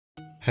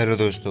Hello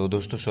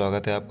दोस्तों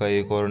स्वागत है आपका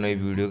एक और नई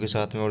वीडियो के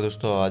साथ में। और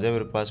दोस्तों आज है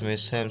मेरे पास में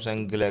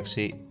सैमसंग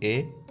गलेक्सी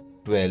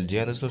A12। जी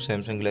हाँ दोस्तों,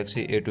 सैमसंग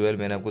गलेक्सी A12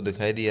 मैंने आपको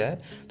दिखाई दिया है।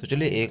 तो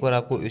चलिए एक बार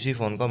आपको इसी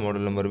फ़ोन का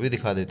मॉडल नंबर भी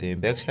दिखा देते हैं।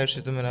 बैक साइड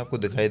से तो मैंने आपको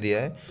दिखाई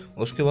दिया है,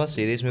 उसके बाद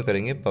सीधे इसमें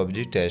करेंगे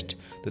पबजी टेस्ट।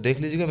 तो देख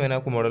लीजिएगा, मैंने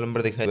आपको मॉडल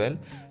नंबर दिखाया 12।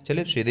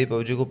 चलिए अब सीधे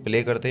पबजी को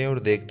प्ले करते हैं और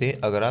देखते हैं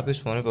अगर आप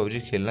इस फ़ोन में पबजी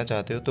खेलना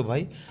चाहते हो तो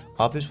भाई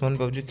आप इस फ़ोन में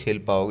पबजी खेल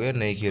पाओगे या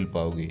नहीं खेल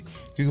पाओगे।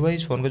 क्योंकि भाई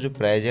इस फ़ोन का जो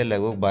प्राइस है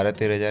लगभग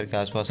 12-13 हज़ार के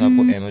आसपास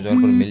आपको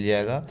अमेजोन पर मिल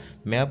जाएगा।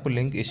 मैं आपको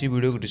लिंक इसी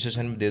वीडियो के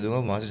डिस्क्रिप्शन में दे दूंगा,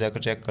 वहाँ से जाकर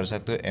चेक कर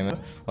सकते हो अमेजोन।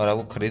 और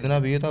आपको खरीदना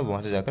भी है तो आप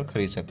वहाँ से जाकर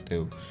खरीद सकते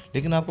हो।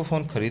 लेकिन आपको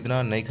फ़ोन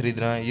खरीदना नहीं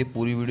खरीदना है ये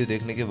पूरी वीडियो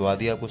देखने के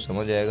बाद ही आपको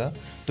समझ आएगा।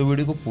 तो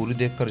वीडियो को पूरी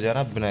देख कर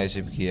जाना बिना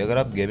स्किप किए। अगर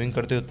आप गेमिंग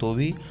करते हो तो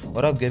भी,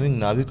 और आप गेमिंग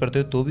ना भी करते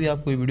हो तो भी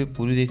आपको ये वीडियो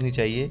पूरी देखनी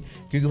चाहिए।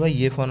 क्योंकि भाई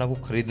ये फ़ोन आपको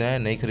खरीदना है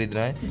नहीं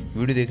खरीदना है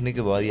वीडियो देखने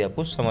के बाद ही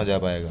आपको समझ आ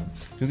पाएगा।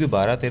 क्योंकि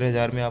 12-13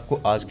 हज़ार में आपको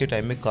आज के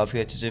टाइम में काफ़ी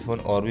अच्छे अच्छे फ़ोन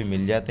और भी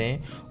मिल जाते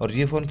हैं। और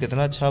ये फ़ोन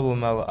कितना अच्छा वो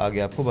मैं आगे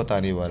आपको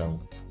बताने वाला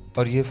हूँ।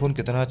 और ये फ़ोन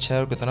कितना अच्छा है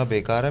और कितना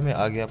बेकार है मैं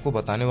आगे आपको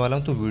बताने वाला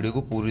हूँ। तो वीडियो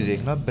को पूरी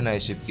देखना बिना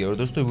स्किप किए। और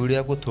दोस्तों वीडियो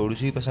आपको थोड़ी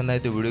सी पसंद आई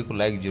तो वीडियो को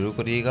लाइक जरूर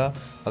करिएगा।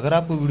 अगर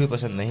आपको वीडियो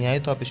पसंद नहीं आई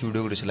तो आप इस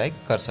वीडियो को डिसलाइक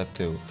कर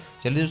सकते हो।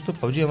 चलिए दोस्तों,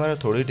 पबजी हमारा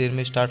थोड़ी देर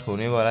में स्टार्ट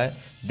होने वाला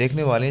है।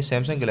 देखने वाले हैं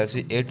सैमसंग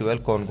गलेक्सी A12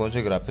 कौन कौन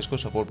से ग्राफिक्स को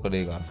सपोर्ट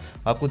करेगा।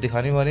 आपको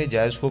दिखाने वाले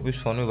जायरोस्कोप इस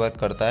फोन में वर्क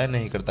करता है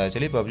नहीं करता है।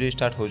 चलिए पबजी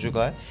स्टार्ट हो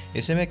चुका है,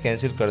 इसे मैं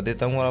कैंसिल कर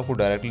देता हूँ और आपको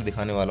डायरेक्टली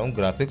दिखाने वाला हूँ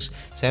ग्राफिक्स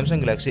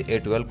सैमसंग गलेक्सी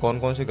A12 कौन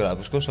कौन से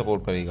ग्राफिक्स को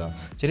सपोर्ट करेगा।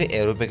 चलिए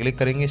एरो पे क्लिक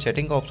करेंगे,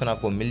 सेटिंग का ऑप्शन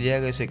आपको मिल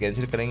जाएगा, इसे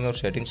कैंसिल करेंगे और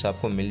सेटिंग्स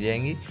आपको मिल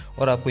जाएंगी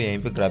और आपको यहीं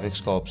पे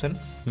ग्राफिक्स का ऑप्शन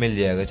मिल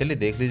जाएगा। चलिए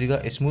देख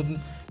लीजिएगा, स्मूथ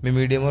में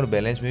मीडियम और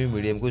बैलेंस में भी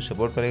मीडियम को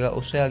सपोर्ट करेगा,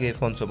 उससे आगे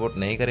फ़ोन सपोर्ट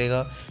नहीं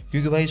करेगा।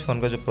 क्योंकि भाई इस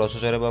फ़ोन का जो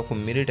प्रोसेसर है वो आपको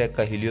MediaTek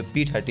का Helio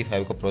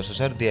P35 का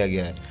प्रोसेसर दिया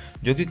गया है,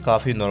 जो कि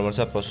काफ़ी नॉर्मल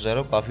सा प्रोसेसर है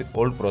और काफ़ी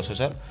ओल्ड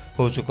प्रोसेसर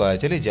हो चुका है।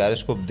 चलिए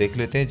जायरोस्कोप देख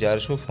लेते हैं,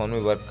 जायरोस्कोप फ़ोन में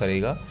वर्क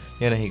करेगा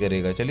या नहीं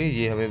करेगा। चलिए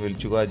ये हमें मिल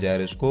चुका है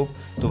जायरोस्कोप।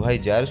 तो भाई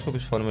जायरोस्कोप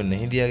इस फ़ोन में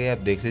नहीं दिया गया, आप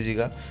देख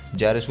लीजिएगा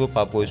जायरोस्कोप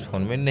आपको इस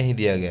फ़ोन में नहीं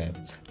दिया गया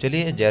है।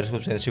 चलिए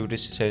जायरोस्कोप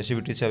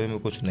सेंसिटिविटी से अभी हमें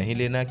कुछ नहीं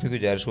लेना, क्योंकि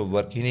जायरोस्कोप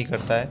वर्क ही नहीं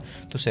करता है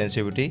तो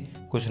सेंसिटिविटी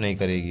कुछ नहीं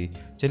करेगी।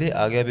 चलिए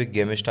आगे अब एक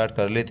गेम स्टार्ट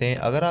कर लेते हैं।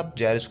 अगर आप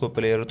जायरोस्कोप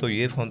प्लेयर हो तो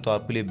ये फ़ोन तो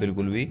आपके लिए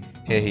बिल्कुल भी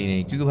है ही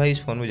नहीं, क्योंकि भाई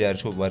इस फ़ोन में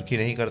जायरोस्कोप वर्क ही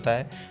नहीं करता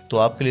है। तो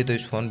आपके लिए तो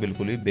इस फ़ोन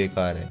बिल्कुल ही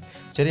बेकार है।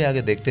 चलिए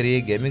आगे देखते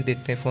रहिए, गेमिंग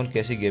देखते हैं फ़ोन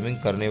कैसी गेमिंग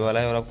करने वाला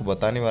है और आपको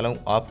बताने वाला हूँ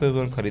आपको ये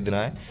फ़ोन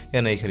खरीदना है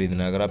या नहीं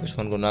खरीदना है। अगर आप इस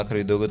फ़ोन को ना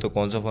खरीदोगे तो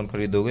कौन सा फ़ोन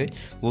खरीदोगे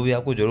वो भी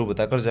आपको जरूर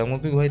बताकर जाऊँगा।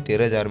 क्योंकि भाई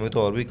 13 हज़ार में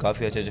तो और भी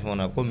काफ़ी अच्छे अच्छे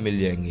फ़ोन आपको मिल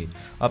जाएंगे।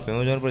 आप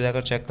अमेजोन पर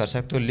जाकर चेक कर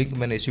सकते हो, लिंक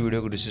मैंने इसी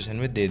वीडियो को डिस्क्रिप्शन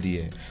में दे दी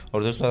है।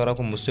 और दोस्तों अगर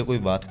आपको मुझसे कोई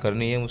बात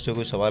करनी है, मुझसे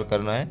कोई सवाल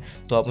करना है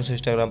तो आप मुझसे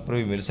इंस्टाग्राम पर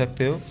भी मिल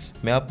सकते हो।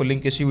 मैं आपको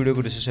लिंक इसी वीडियो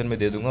को डिस्क्रिप्शन में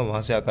दे दूंगा,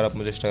 वहाँ से आकर आप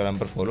मुझे इंस्टाग्राम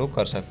पर फॉलो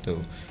कर सकते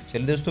हो।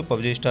 चलिए दोस्तों,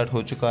 पबजी स्टार्ट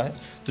हो चुका है।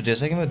 तो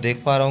जैसा कि मैं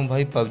देख पा रहा हूँ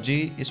भाई पबजी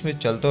इसमें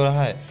चल तो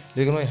रहा है,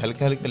 लेकिन भाई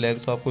हल्के हल्के लैग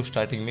तो आपको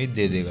स्टार्टिंग में ही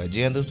दे देगा।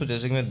 जी हाँ दोस्तों,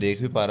 जैसे कि मैं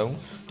देख भी पा रहा हूँ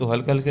तो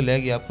हल्के हल्के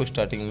लैग ये आपको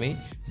स्टार्टिंग में ही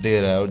दे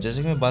रहा है। और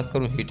जैसे कि मैं बात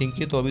करूँ हीटिंग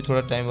की, तो अभी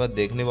थोड़ा टाइम बाद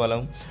देखने वाला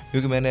हूँ,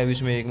 क्योंकि मैंने अभी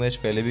इसमें एक मैच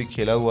पहले भी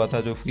खेला हुआ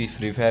था जो फ्री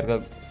फायर का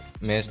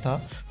मैच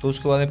था। तो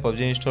उसके बाद मैं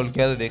पबजी इंस्टॉल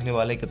किया तो देखने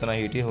वाले कितना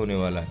हीट ही होने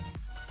वाला है।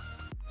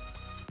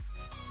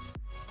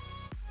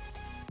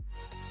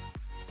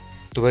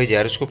 तो भाई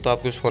जायरोस्कोप तो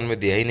आपको इस फ़ोन में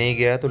दिया ही नहीं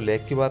गया है। तो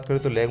लैग की बात करें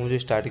तो लैग मुझे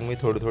स्टार्टिंग में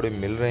थोड़े थोड़े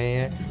मिल रहे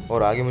हैं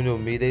और आगे मुझे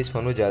उम्मीद है इस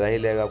फ़ोन में ज़्यादा ही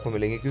लैग आपको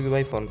मिलेंगे, क्योंकि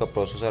भाई फ़ोन का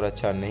प्रोसेसर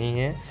अच्छा नहीं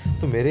है।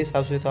 तो मेरे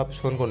हिसाब से तो आप इस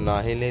फ़ोन को ना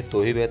ही लें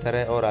तो ही बेहतर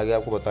है। और आगे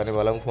आपको बताने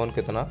वाला हूँ फ़ोन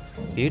कितना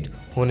हीट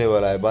होने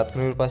वाला है। बात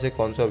करें मेरे पास एक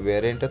कौन सा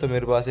वेरियंट है, तो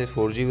मेरे पास है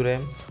 4GB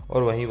रैम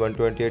और वहीं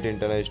 128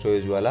 इंटरनल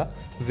स्टोरेज वाला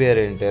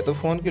वेरियंट है। तो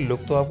फ़ोन की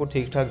लुक तो आपको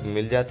ठीक ठाक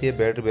मिल जाती है,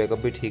 बैटरी बैकअप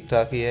भी ठीक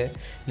ठाक ही है।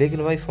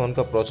 लेकिन भाई फ़ोन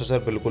का प्रोसेसर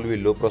बिल्कुल भी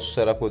लो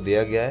प्रोसेसर आपको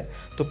दिया गया है।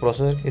 तो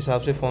प्रोसेसर के हिसाब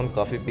से फ़ोन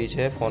काफ़ी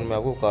पीछे है, फ़ोन में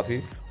आपको काफ़ी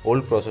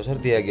ओल्ड प्रोसेसर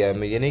दिया गया है।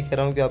 मैं ये नहीं कह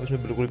रहा हूँ कि आप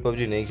इसमें बिल्कुल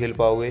पबजी नहीं खेल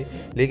पाओगे,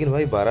 लेकिन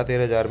भाई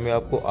 12-13 हज़ार में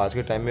आपको आज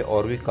के टाइम में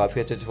और भी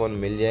काफ़ी अच्छे अच्छे फ़ोन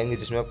मिल जाएंगे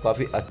जिसमें आप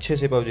काफ़ी अच्छे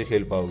से पबजी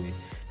खेल पाओगे।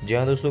 जी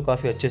हाँ दोस्तों,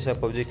 काफ़ी अच्छे से आप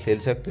पबजी खेल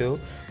सकते हो।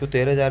 तो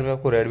 13 हज़ार में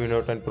आपको Redmi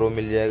Note 9 Pro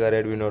मिल जाएगा,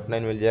 Redmi Note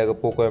 9 मिल जाएगा,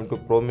 Poco M2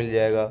 Pro मिल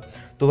जाएगा।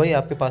 तो भाई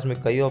आपके पास में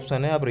कई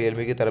ऑप्शन है, आप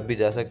Realme की तरफ भी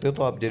जा सकते हो,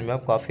 तो आप जिनमें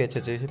आप काफ़ी अच्छे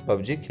अच्छे से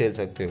पबजी खेल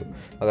सकते हो।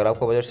 अगर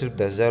आपका बजट सिर्फ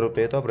 10 हज़ार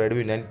रुपये है तो आप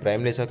Redmi 9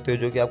 Prime ले सकते हो,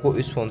 जो कि आपको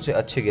इस फ़ोन से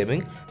अच्छी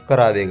गेमिंग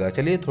करा देगा।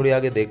 चलिए थोड़ी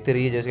आगे देखते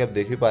रहिए। जैसे आप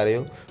देख भी पा रहे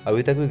हो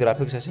अभी तक भी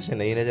ग्राफिक्स अच्छे से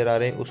नहीं नज़र आ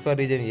रहे हैं। उसका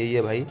रीज़न यही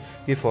है भाई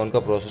कि फ़ोन का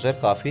प्रोसेसर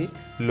काफ़ी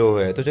लो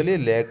है। तो चलिए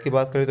लैग की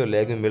बात करें तो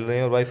लैग भी मिल रहे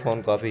हैं और भाई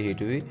फ़ोन काफ़ी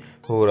हीट भी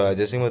हो रहा है।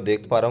 जैसे मैं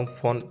देख पा रहा हूँ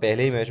फ़ोन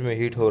पहले ही मैच में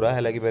हीट हो रहा है।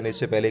 हालांकि मैंने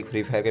इससे पहले एक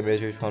फ्री फायर के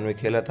मैच इस फ़ोन में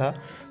खेला था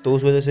तो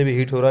उस वजह से भी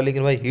हीट हो रहा है,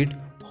 लेकिन भाई हीट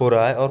हो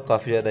रहा है और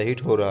काफ़ी ज़्यादा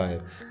हीट हो रहा है।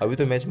 अभी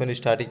तो मैच मैंने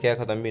स्टार्ट ही किया,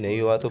 ख़त्म भी नहीं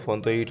हुआ, तो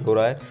फ़ोन तो हीट हो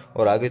रहा है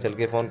और आगे चल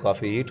के फ़ोन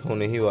काफ़ी हीट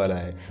होने ही वाला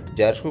है।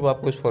 जायरोस्कोप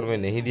आपको इस फ़ोन में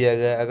नहीं दिया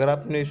गया है। अगर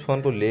आपने इस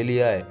फ़ोन को ले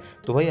लिया है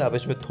तो भाई आप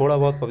इसमें थोड़ा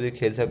बहुत पबजी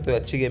खेल सकते हो,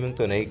 अच्छी गेमिंग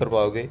तो नहीं कर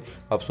पाओगे।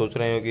 आप सोच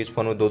रहे हो कि इस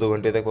फ़ोन में 2-2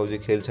 घंटे तक पबजी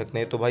खेल सकते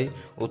हैं, तो भाई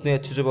उतनी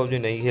अच्छी से पबजी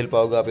नहीं खेल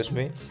पाओगे आप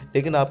इसमें।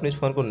 लेकिन आपने इस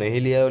फ़ोन को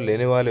नहीं लिया है और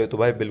लेने वाले हो तो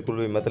भाई बिल्कुल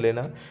भी मत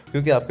लेना,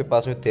 क्योंकि आपके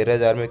पास में 13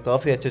 हज़ार में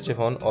काफ़ी अच्छे अच्छे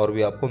फ़ोन और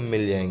भी आपको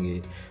मिल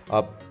जाएंगे।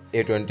 आप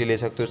A20 ले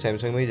सकते हो।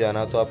 सैमसंग में ही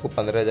जाना तो आपको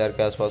 15,000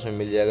 के आसपास में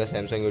मिल जाएगा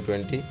सैमसंग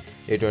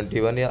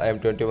A21 या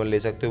M21 ले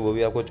सकते हो, वो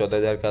भी आपको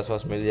 14,000 के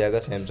आसपास मिल जाएगा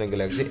सैमसंग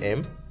गलेक्सी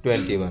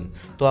M21।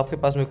 तो आपके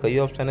पास में कई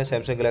ऑप्शन है।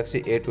 सैमसंग गलेक्सी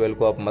A12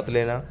 को आप मत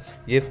लेना,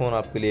 ये फ़ोन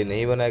आपके लिए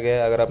नहीं बनाया गया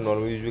है। अगर आप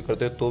नॉर्मल यूज़ भी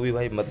करते हो तो भी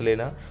भाई मत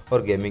लेना,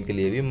 और गेमिंग के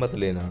लिए भी मत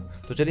लेना।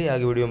 तो चलिए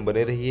आगे वीडियो में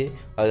बने रहिए,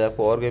 आज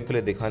आपको और गेम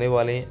प्ले दिखाने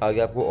वाले हैं,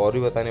 आगे आपको और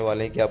भी बताने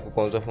वाले हैं कि आपको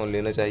कौन सा फ़ोन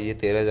लेना चाहिए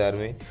 13,000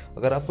 में।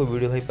 अगर आपको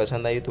वीडियो भाई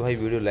पसंद आई तो भाई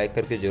वीडियो लाइक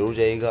करके जरूर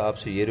जाइएगा,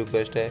 आपसे ये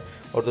रिक्वेस्ट है।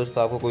 और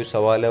दोस्तों आपको कोई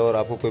सवाल है और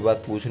आपको कोई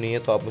बात पूछनी है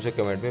तो आप मुझे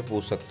कमेंट में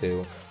पूछ सकते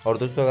हो। और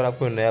दोस्तों अगर आप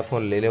कोई नया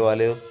फ़ोन लेने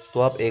वाले हो तो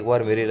आप एक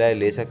बार मेरी राय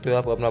ले सकते हो,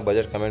 आप अपना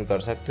बजट कमेंट कर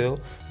सकते हो।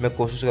 मैं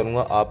कोशिश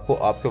करूंगा आपको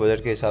आपके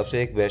बजट के हिसाब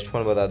से एक बेस्ट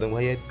फ़ोन बता दूं,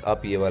 भाई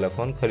आप ये वाला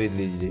फ़ोन खरीद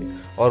लीजिए।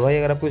 और भाई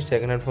अगर आप कोई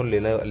सेकंड हैंड फ़ोन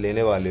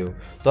लेने वाले हो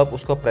तो आप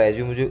उसका प्राइस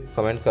भी मुझे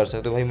कमेंट कर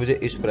सकते हो, भाई मुझे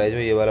इस प्राइस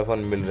में ये वाला फ़ोन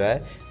मिल रहा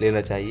है,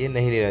 लेना चाहिए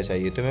नहीं लेना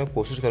चाहिए। तो मैं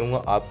कोशिश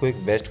करूँगा आपको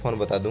एक बेस्ट फ़ोन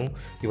बता दूँ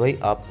कि भाई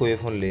आपको ये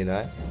फ़ोन लेना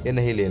है या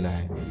नहीं लेना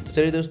है। तो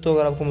चलिए दोस्तों,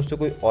 अगर आपको मुझसे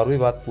कोई और भी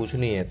बात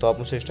पूछनी है तो आप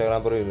मुझसे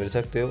इंस्टाग्राम पर भी मिल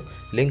सकते हो,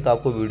 लिंक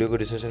आपको वीडियो के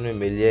डिस्क्रिप्शन में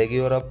मिल जाएगी।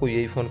 और आपको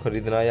यही फ़ोन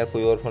खरीदना है या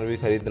कोई और फ़ोन भी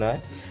खरीदना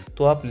है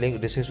तो आप लिंक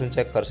डिस्क्रिप्शन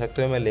चेक कर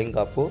सकते हो, मैं लिंक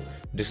आपको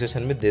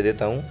डिस्क्रिप्शन में दे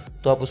देता हूँ,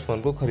 तो आप उस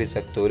फ़ोन को खरीद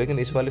सकते हो। लेकिन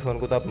इस वाले फ़ोन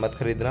को तो आप मत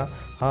खरीदना।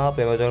 हाँ, आप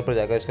अमेज़ॉन पर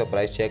जाकर इसका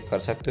प्राइस चेक कर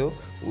सकते हो,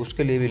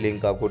 उसके लिए भी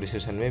लिंक आपको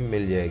डिस्क्रिप्शन में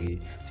मिल जाएगी।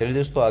 चलिए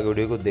दोस्तों, आगे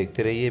वीडियो को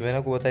देखते रहिए। मैंने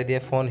आपको बता दिया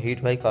फ़ोन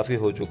हीट भाई काफ़ी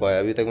हो चुका है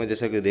अभी तक, मैं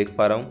जैसा कि देख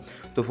पा रहा हूँ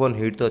तो फ़ोन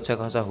हीट तो अच्छा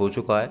खासा हो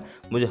चुका है,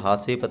 मुझे हाथ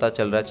से ही पता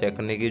चल रहा है, चेक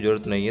करने की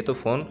ज़रूरत नहीं है। तो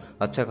फ़ोन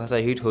अच्छा खासा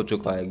हीट हो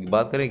चुका है।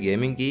 बात करें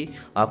गेमिंग की,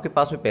 आपके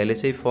पास में पहले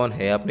से ही फ़ोन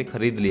है, आपने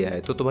खरीद लिया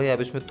है तो भाई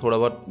आप इसमें थोड़ा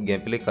बहुत गेम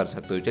प्ले कर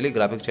सकते हो। चलिए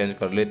ग्राफिक्स चेंज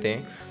कर लेते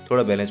हैं,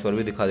 थोड़ा बैलेंस पर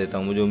भी दिखा देता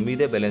हूँ। मुझे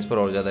उम्मीद है बैलेंस पर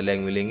और ज़्यादा लैग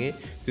मिलेंगे,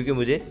 क्योंकि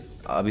मुझे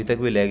अभी तक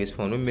भी लैग इस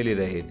फ़ोन में मिल ही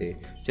रहे थे।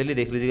 चलिए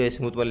देख लीजिएगा,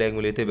 स्मूथ पर लैग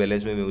मिले थे,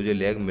 बैलेंस में मुझे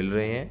लैग मिल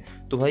रहे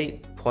हैं। तो भाई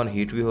फ़ोन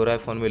हीट भी हो रहा है,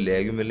 फ़ोन में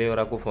लैग भी मिल रहे हैं, और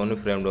आपको फ़ोन में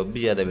फ्रेम ड्रॉप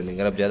भी ज़्यादा मिलेंगे।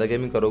 अगर आप ज़्यादा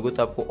गेमिंग करोगे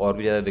तो आपको और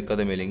भी ज़्यादा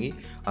दिक्कतें मिलेंगी,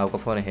 आपका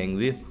फ़ोन हैंग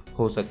भी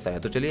हो सकता है।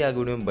 तो चलिए आगे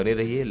वीडियो में बने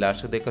रहिए,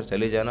 लास्ट तक देखकर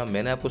चले जाना।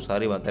 मैंने आपको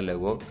सारी बातें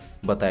लगभग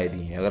बताई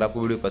दी हैं। अगर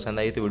आपको वीडियो पसंद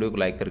आई तो वीडियो को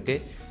लाइक करके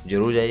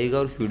जरूर जाइएगा,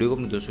 और वीडियो को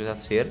अपने दोस्तों के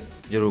साथ शेयर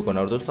जरूर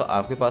करना। और दोस्तों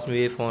आपके पास में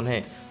ये फ़ोन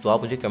है तो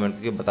आप मुझे कमेंट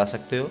करके बता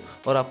सकते हो,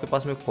 और आपके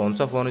पास में कौन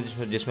सा फ़ोन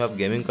है जिसमें आप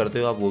गेमिंग करते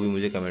हो, आप वो भी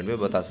मुझे कमेंट में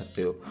बता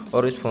सकते हो।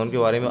 और इस फ़ोन के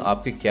बारे में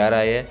आपकी क्या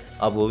राय है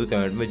आप वो भी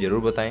कमेंट में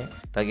ज़रूर बताएं,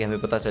 ताकि हमें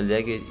पता चल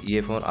जाए कि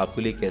ये फ़ोन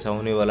आपके लिए कैसा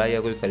होने वाला है, या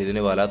कोई खरीदने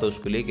वाला है तो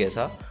उसके लिए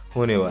कैसा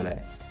होने वाला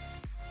है।